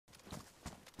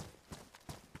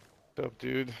Dope,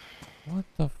 dude. What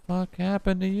the fuck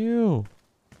happened to you?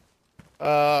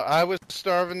 I was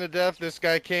starving to death. This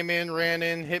guy came in, ran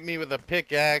in, hit me with a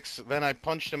pickaxe. Then I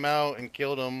punched him out and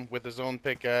killed him with his own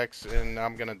pickaxe, and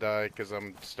I'm gonna die because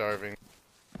I'm starving.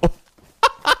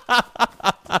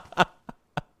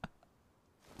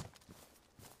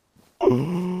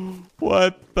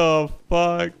 What the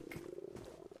fuck?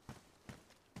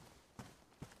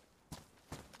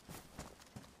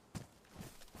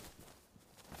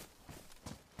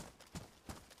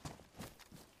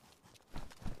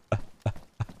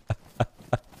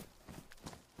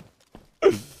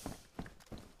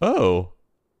 Oh.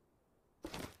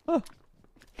 Huh.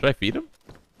 Should I feed him?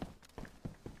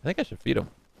 I think I should feed him.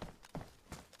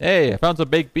 Hey, I found some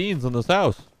baked beans in this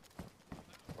house.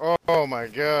 Oh my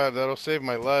god, that'll save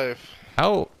my life.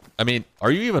 How? I mean,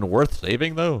 are you even worth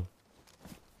saving though?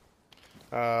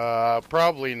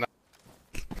 Probably not.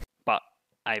 But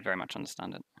I very much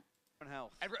understand it.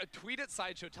 Tweet at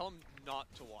Sideshow, tell him not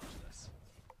to watch this.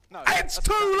 No, It's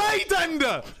too late,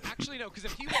 Ender! Actually, no, because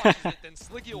if he watches it, then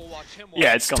Sliggy will watch him watch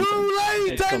Yeah, it. it's content. Too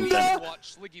late, It's content. Ender!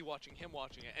 Watch Sliggy watching him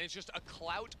watching it, and it's just a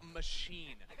clout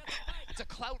machine. It's a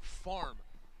clout farm.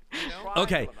 You know?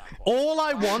 Okay, all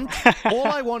I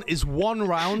want is one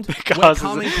round where Casters-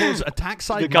 Carmine calls attack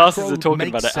side The casters macro are talking makes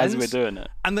about it as we're sense, doing it.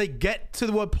 and they get to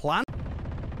the word plan.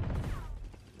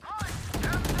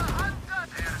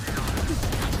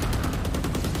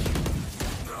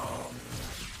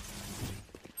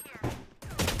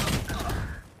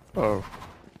 Oh.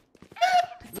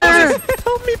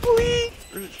 Help me, please.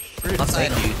 To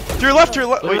your left, to your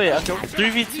left. Wait, Wait,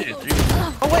 3v2.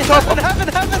 oh wait, heaven.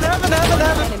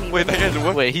 Wait, that guy's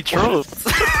what? Wait, he trolls.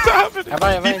 What's happening?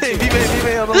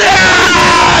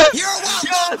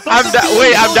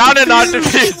 I'm down and not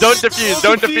defused. Don't defuse.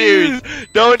 Don't defuse.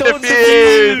 Don't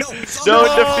defuse. Don't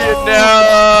defuse.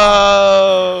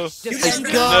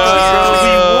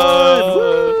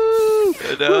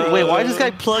 No. Wait, why is this guy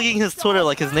plugging his Twitter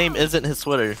like his name isn't his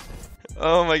Twitter?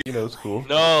 Oh my. You know, it's cool.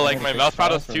 No, like my mouse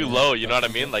pad is too low. You know what I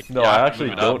mean? Like. No, yeah, I have to actually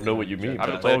move it don't up. know what you mean. I haven't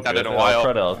But it's played all that in good. a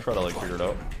while. I'll try to like figure it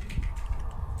out.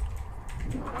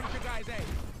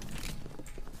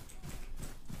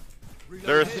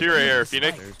 There's two right here,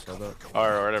 Phoenix.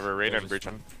 Or whatever, Rain and Breach.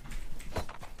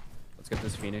 Let's get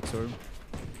this Phoenix orb.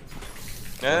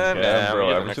 Yeah, Yeah, bro.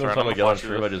 we get the Every next single round. time I I'm get on watching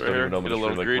stream, I this just right don't even here. know Get a my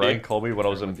little stream. Like, greedy. Ryan called me when I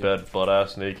was in bed, butt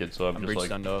ass naked. So I'm I'm just breach like,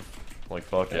 stunned off.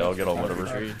 fuck yeah, I'll get on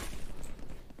whatever.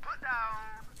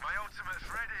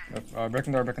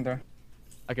 Breaking door.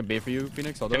 I can bait for you,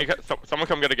 Phoenix. I'll do Can you? Someone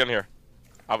come get a gun here.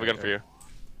 I have a gun for you.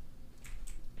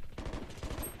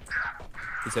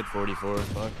 He said 44.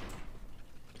 Fuck.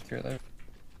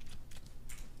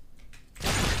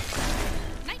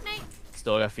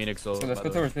 Still got Phoenix. So let's go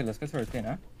towards B. Let's go towards B,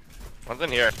 huh? One's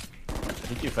in here. I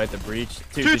think you fight the breach.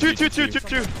 Two.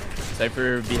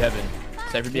 Cypher be heaven.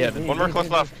 Cypher be heaven. One more close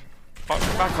left.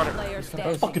 Back corner.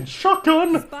 Fucking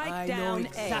shotgun!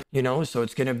 You know, so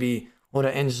it's gonna be what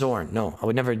an end Zorn. No, I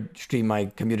would never stream my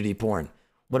community porn.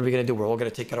 What are we gonna do? We're all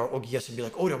gonna take out our OGS and be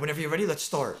like, Oda, whenever you're ready, let's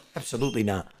start. Absolutely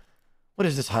not. What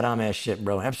is this haram ass shit,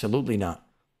 bro? Absolutely not.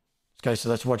 This guy said,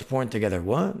 let's watch porn together.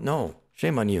 What? No.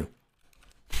 Shame on you.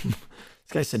 This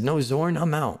guy said, no Zorn,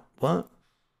 I'm out. What?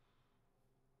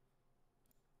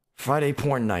 Friday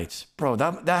porn nights. Bro,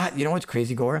 that you know what's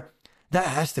crazy, Gora? That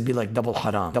has to be like double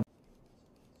haram.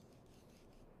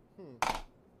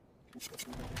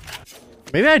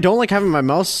 Maybe I don't like having my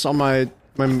mouse on my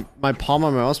palm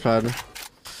on my mouse pad.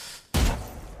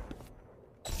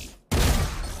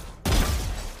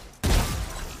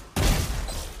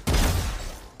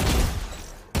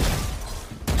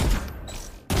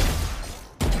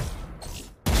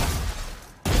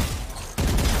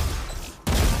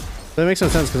 That makes no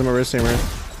sense because I'm a wrist aimer.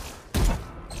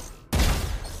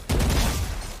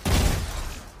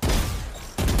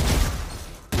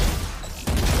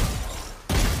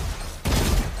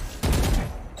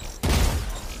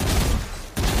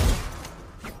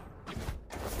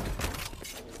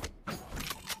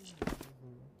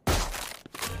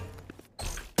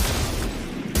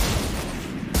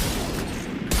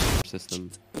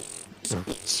 System.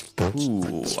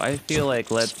 Ooh, I feel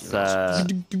like let's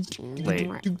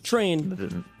wait.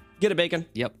 Train. Get a bacon.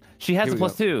 Yep. She has a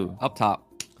 +2 up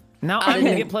top. Now I'm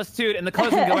gonna get +2 and the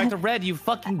color's gonna go back to red. You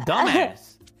fucking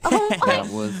dumbass. That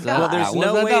was well, there's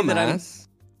no way that I'm.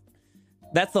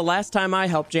 That's the last time I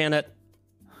helped Janet.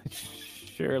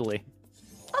 Surely.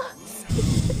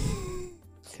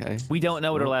 Okay. We don't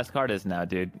know what her last card is now,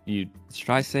 dude. Let's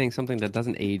try saying something that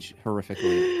doesn't age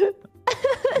horrifically.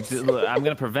 I'm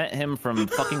gonna prevent him from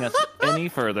fucking us any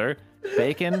further.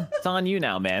 Bacon, it's on you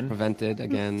now, man. Prevented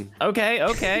again. Okay.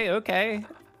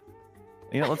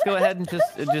 You know, let's go ahead and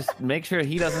just make sure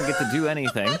he doesn't get to do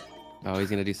anything. Oh, he's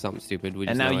gonna do something stupid. We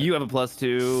just And now know it. you have a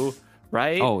 +2,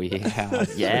 right? Oh yeah.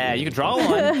 Yeah, you can draw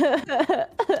one.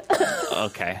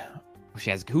 Okay. She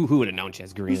has. Who would have known she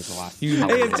has green as the last? Hey,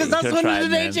 it's just us one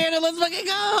today, channel. Let's fucking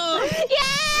go!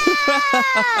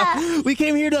 Yeah! We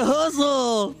came here to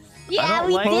hustle. Yeah,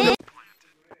 we did.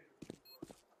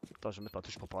 Attends, je vais mettre ma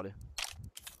touche pour parler.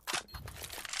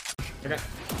 Okay.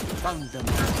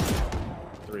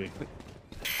 3.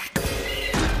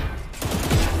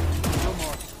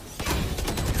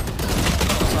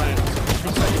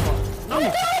 No!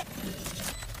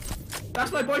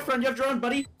 That's my boyfriend. You have drone,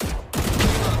 buddy.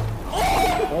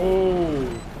 Oh!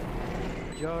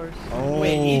 Yours. Oh.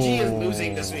 Wait, EG is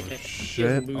losing this weekend.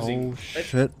 Shit. Losing. Oh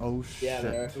shit. Oh shit. Yeah,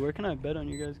 they are. Where can I bet on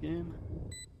you guys' game?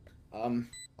 Oh.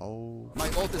 My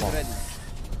ult is ready.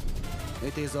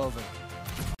 It is over.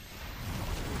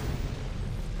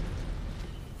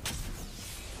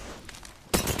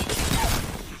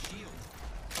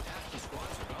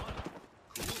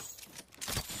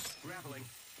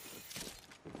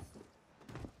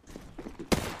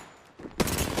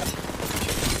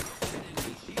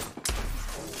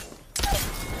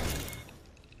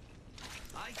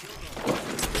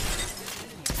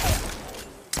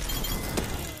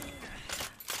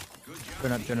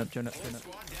 Turn up.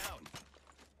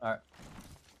 Alright.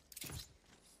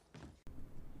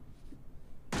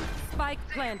 Spike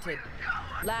planted.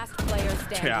 Last player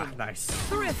standing. Yeah, nice.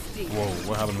 Thrifty. Whoa,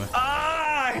 what happened to me?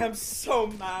 Ah, I am so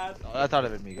mad. Oh, that's out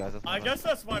of it, me guys. I guess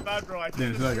that's my bad, bro. I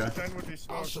think Yeah, this would be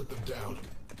smart. I'll shut them down.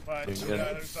 But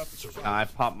yeah, there's nothing. I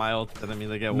pop my ult and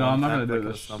immediately get No, one. I'm not gonna do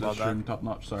this. This stream top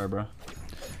notch. Sorry, bro.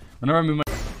 Whenever I move my.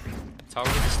 Tower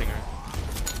with the stinger.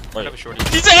 Wait.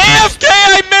 He's AFK!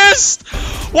 I missed!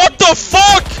 What the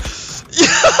fuck?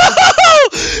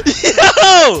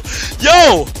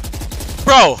 Yo!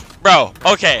 Bro.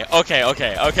 Okay.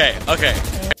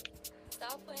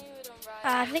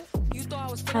 I think.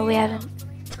 No, we haven't.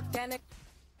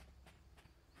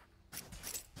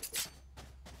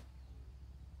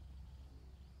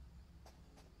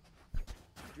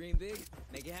 Dream big,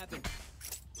 make it happen.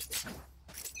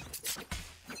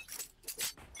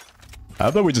 How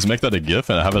about we just make that a GIF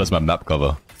and have it as my map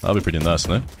cover? That'll be pretty nice,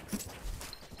 no?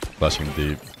 Flashing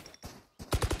deep.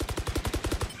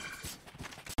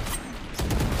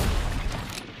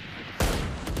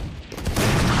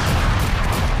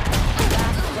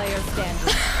 Last player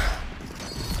standing.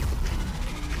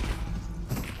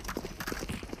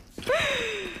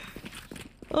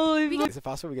 Is it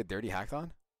possible we get dirty hacked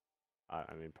on?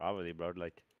 I mean, probably, bro.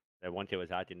 Like, that one kid was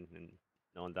hacking and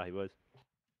no one thought he was.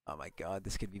 Oh my god,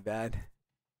 this could be bad.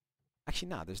 Actually,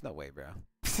 nah, there's no way, bro.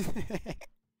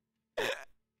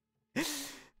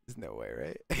 There's no way,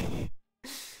 right?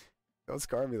 Don't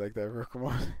scar me like that, bro. Come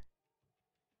on.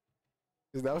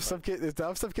 If that was some kid,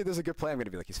 there's a good play, I'm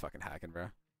gonna be like, he's fucking hacking, bro.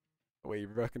 The way you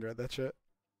fucking read that shit.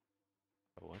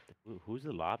 What? Who's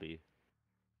the lobby?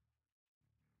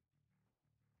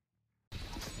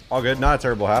 All good. Not a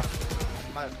terrible half.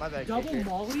 My bad. Double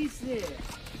mollies there.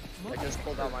 I just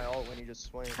pulled out my ult when you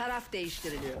just swing. Taraf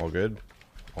değiştiriliyor. All good.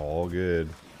 All good.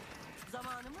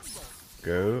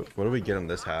 Go. What do we get on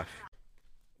this half?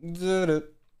 Do da da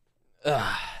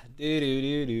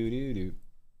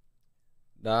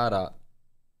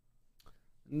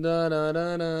da da da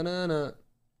da da da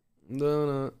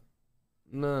da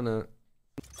da da.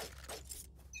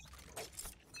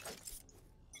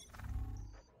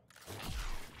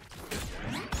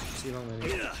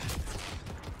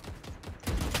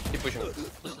 Keep pushing.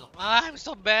 I'm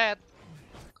so bad.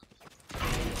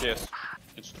 Yes,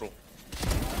 it's true.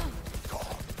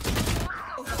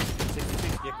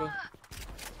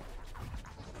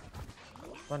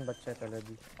 One बच्चा चला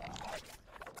दी.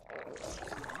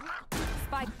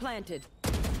 Spike planted.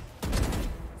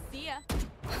 See ya.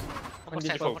 One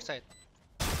more side.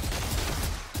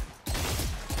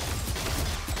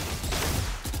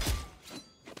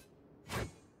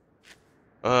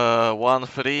 One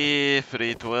free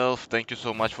 12. Thank you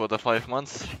so much for the 5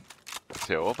 months.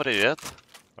 Всего привет.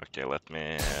 Okay, let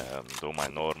me do my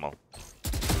normal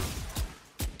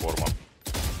warm-up.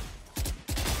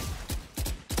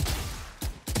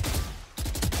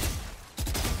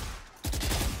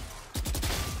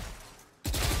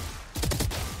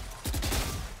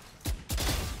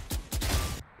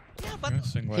 Yeah, but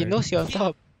He knows you're on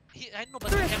top. I know,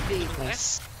 but he can't be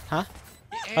Nice. Huh?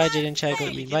 Why didn't Chai go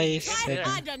E? Why is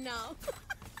I don't know.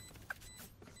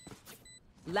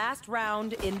 Last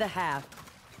round in the half.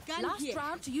 Last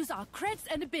round to use our creds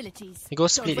and abilities. You go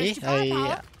split E?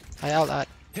 I out at.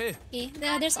 Okay,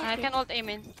 there's I can ult aim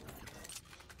in.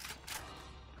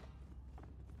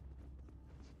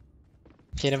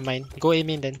 Okay, never mind. Go A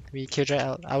main then. We kill dry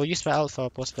out. I will use my ult for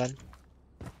post plan.